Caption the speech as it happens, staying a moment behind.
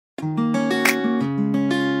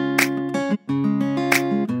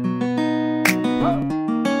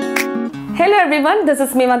everyone, this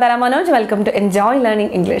is me Vandana Manoj. Welcome to Enjoy Learning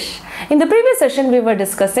English. In the previous session, we were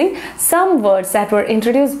discussing some words that were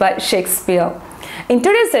introduced by Shakespeare. In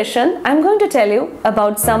today's session, I'm going to tell you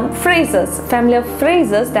about some phrases, familiar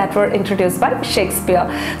phrases that were introduced by Shakespeare.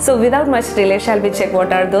 So without much delay, shall we check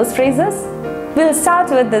what are those phrases? We'll start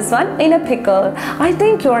with this one, in a pickle. I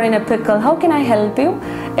think you're in a pickle. How can I help you?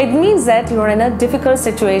 It means that you're in a difficult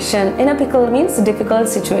situation. In a pickle means difficult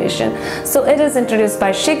situation. So it is introduced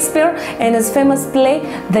by Shakespeare in his famous play,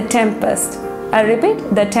 The Tempest. I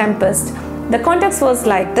repeat, The Tempest. The context was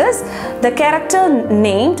like this. The character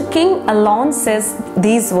named King Alone says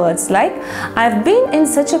these words like, I've been in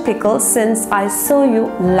such a pickle since I saw you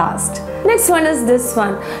last. Next one is this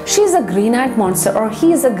one. She's a green-eyed monster, or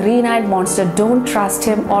he is a green-eyed monster. Don't trust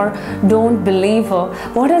him or don't believe her.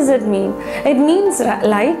 What does it mean? It means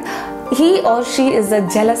like he or she is a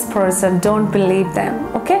jealous person. Don't believe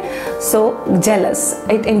them. Okay, so jealous,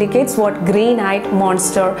 it indicates what green-eyed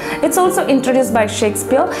monster. It's also introduced by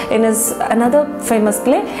Shakespeare in his another famous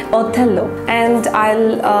play, Othello, and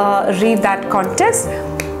I'll read that context.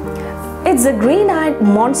 It's a green-eyed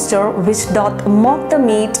monster which doth mock the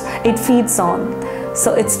meat it feeds on.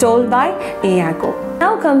 So it's told by Iago.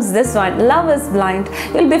 Now comes this one, love is blind.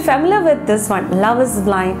 You'll be familiar with this one, love is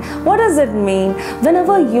blind. What does it mean?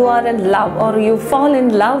 Whenever you are in love or you fall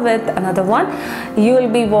in love with another one, you will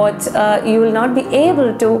be you will not be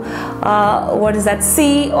able to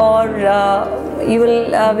see, or you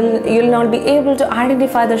will not be able to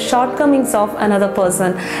identify the shortcomings of another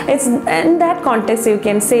person. It's in that context you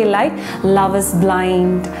can say like love is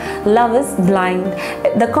blind. Love is blind.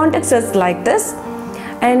 The context is like this.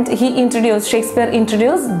 And Shakespeare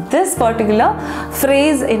introduced this particular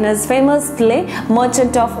phrase in his famous play,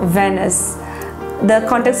 Merchant of Venice. The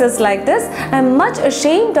context is like this. I'm much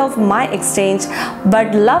ashamed of my exchange,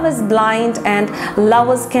 but love is blind and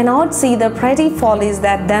lovers cannot see the pretty follies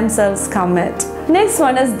that themselves commit. Next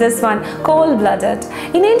one is this one, cold-blooded.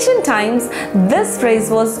 In ancient times, this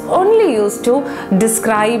phrase was only used to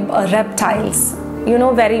describe reptiles. You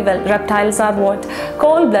know very well, reptiles are what?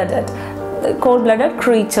 Cold-blooded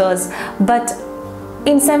creatures. But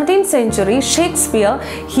in 17th century, Shakespeare,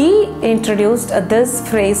 he introduced this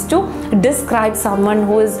phrase to describe someone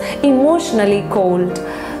who is emotionally cold.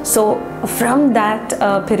 So from that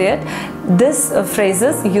period, this phrase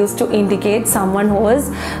is used to indicate someone who is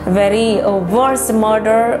very worse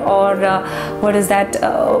murder, or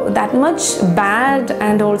that much bad,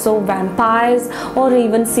 and also vampires or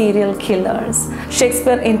even serial killers.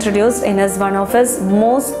 Shakespeare introduced in as one of his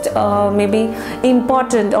most maybe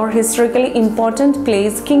important or historically important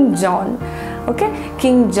plays, King John. Okay,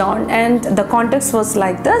 King John, and the context was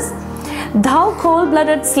like this. Thou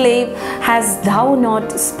cold-blooded slave, hast thou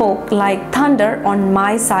not spoke like thunder on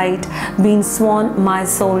my side, been sworn my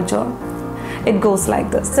soldier? It goes like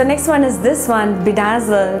this. So next one is this one,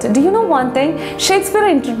 bedazzled. Do you know one thing? Shakespeare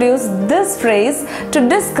introduced this phrase to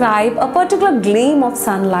describe a particular gleam of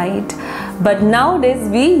sunlight. But nowadays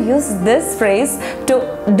we use this phrase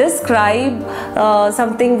to describe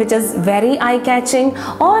something which is very eye-catching,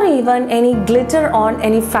 or even any glitter on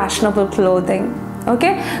any fashionable clothing.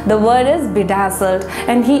 Okay, the word is bedazzled,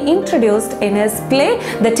 and he introduced in his play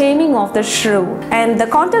The Taming of the Shrew, and the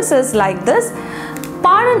context is like this.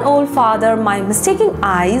 Pardon, old father, my mistaking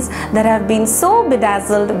eyes that have been so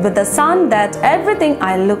bedazzled with the sun that everything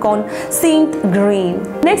I look on seemed green.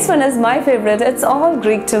 Next one is my favorite. It's all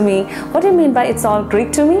Greek to me. What do you mean by it's all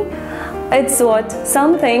Greek to me? It's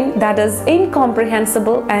something that is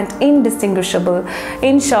incomprehensible and indistinguishable.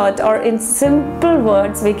 In short, or in simple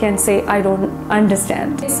words, we can say I don't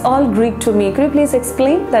understand. It's all Greek to me. Could you please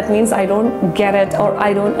explain? That means I don't get it or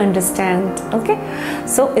I don't understand. Okay,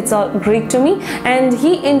 so it's all Greek to me. And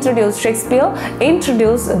Shakespeare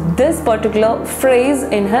introduced this particular phrase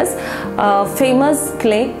in his famous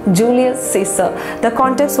play Julius Caesar. The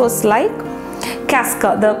context was like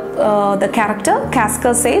Casca, the character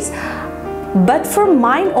Casca says, but for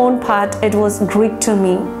mine own part it was Greek to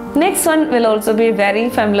me. Next one will also be very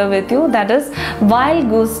familiar with you, that is wild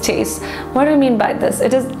goose chase. What do you mean by this?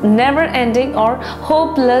 It is never ending or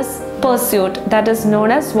hopeless pursuit, that is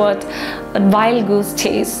known as what? Wild goose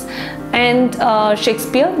chase. And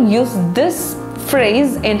Shakespeare used this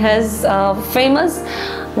phrase in his famous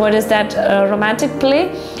romantic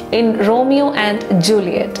play in Romeo and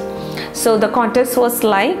Juliet. So the context was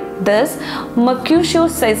like this. Mercutio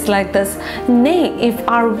says like this, nay, if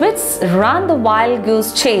our wits run the wild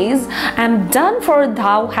goose chase, am done, for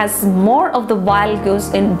thou hast more of the wild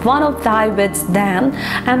goose in one of thy wits than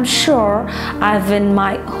am sure I win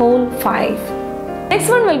my whole 5. Next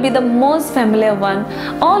one will be the most familiar one.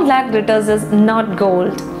 All that glitters is not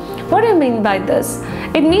gold. What do you mean by this?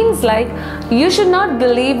 It means like you should not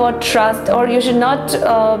believe or trust, or you should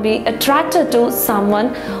not be attracted to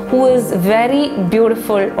someone who is very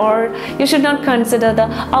beautiful, or you should not consider the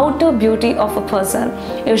outer beauty of a person.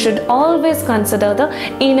 You should always consider the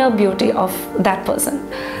inner beauty of that person.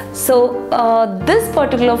 So this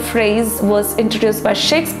particular phrase was introduced by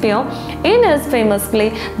Shakespeare in his famous play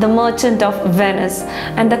The Merchant of Venice,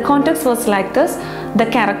 and the context was like this. The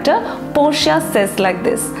character Portia says like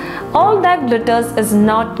this: all that glitters is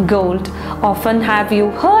not gold. Often have you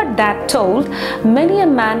heard that told, many a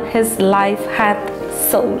man his life hath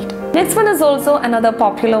sold. Next one is also another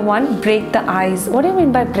popular one, break the ice. What do you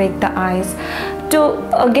mean by break the ice?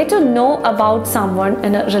 To get to know about someone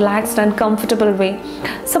in a relaxed and comfortable way.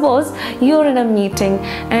 Suppose you're in a meeting,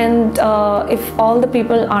 and if all the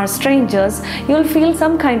people are strangers, you'll feel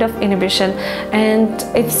some kind of inhibition, and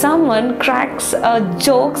if someone cracks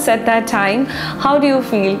jokes at that time, how do you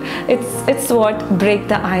feel? It's what? Break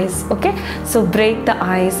the ice. Okay, so break the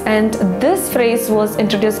ice. And this phrase was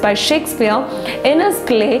introduced by Shakespeare in his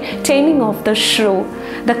play Taming of the Shrew.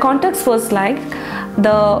 The context was like,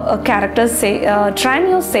 the characters say,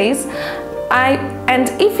 Tranio says, and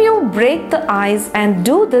if you break the ice and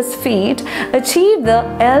do this feat, achieve the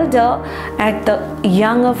elder at the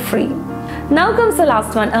younger free. Now comes the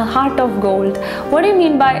last one, a heart of gold. What do you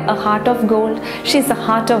mean by a heart of gold? She's a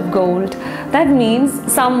heart of gold. That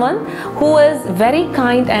means someone who is very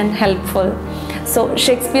kind and helpful. So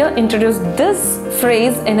Shakespeare introduced this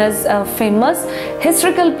phrase in his famous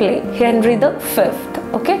historical play Henry V.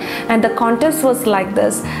 Okay, and the context was like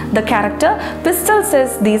this. The character Pistol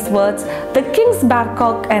says these words: the king's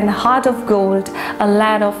Babcock and heart of gold, a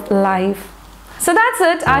lad of life. So that's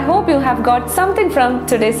it. I hope you have got something from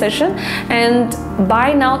today's session, and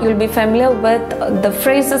by now you'll be familiar with the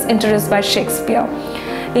phrases introduced by Shakespeare.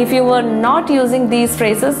 If you were not using these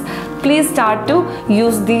phrases, please start to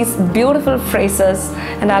use these beautiful phrases,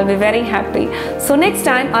 and I'll be very happy. So next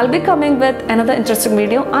time I'll be coming with another interesting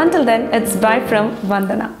video. Until then, it's bye from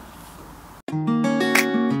Vandana.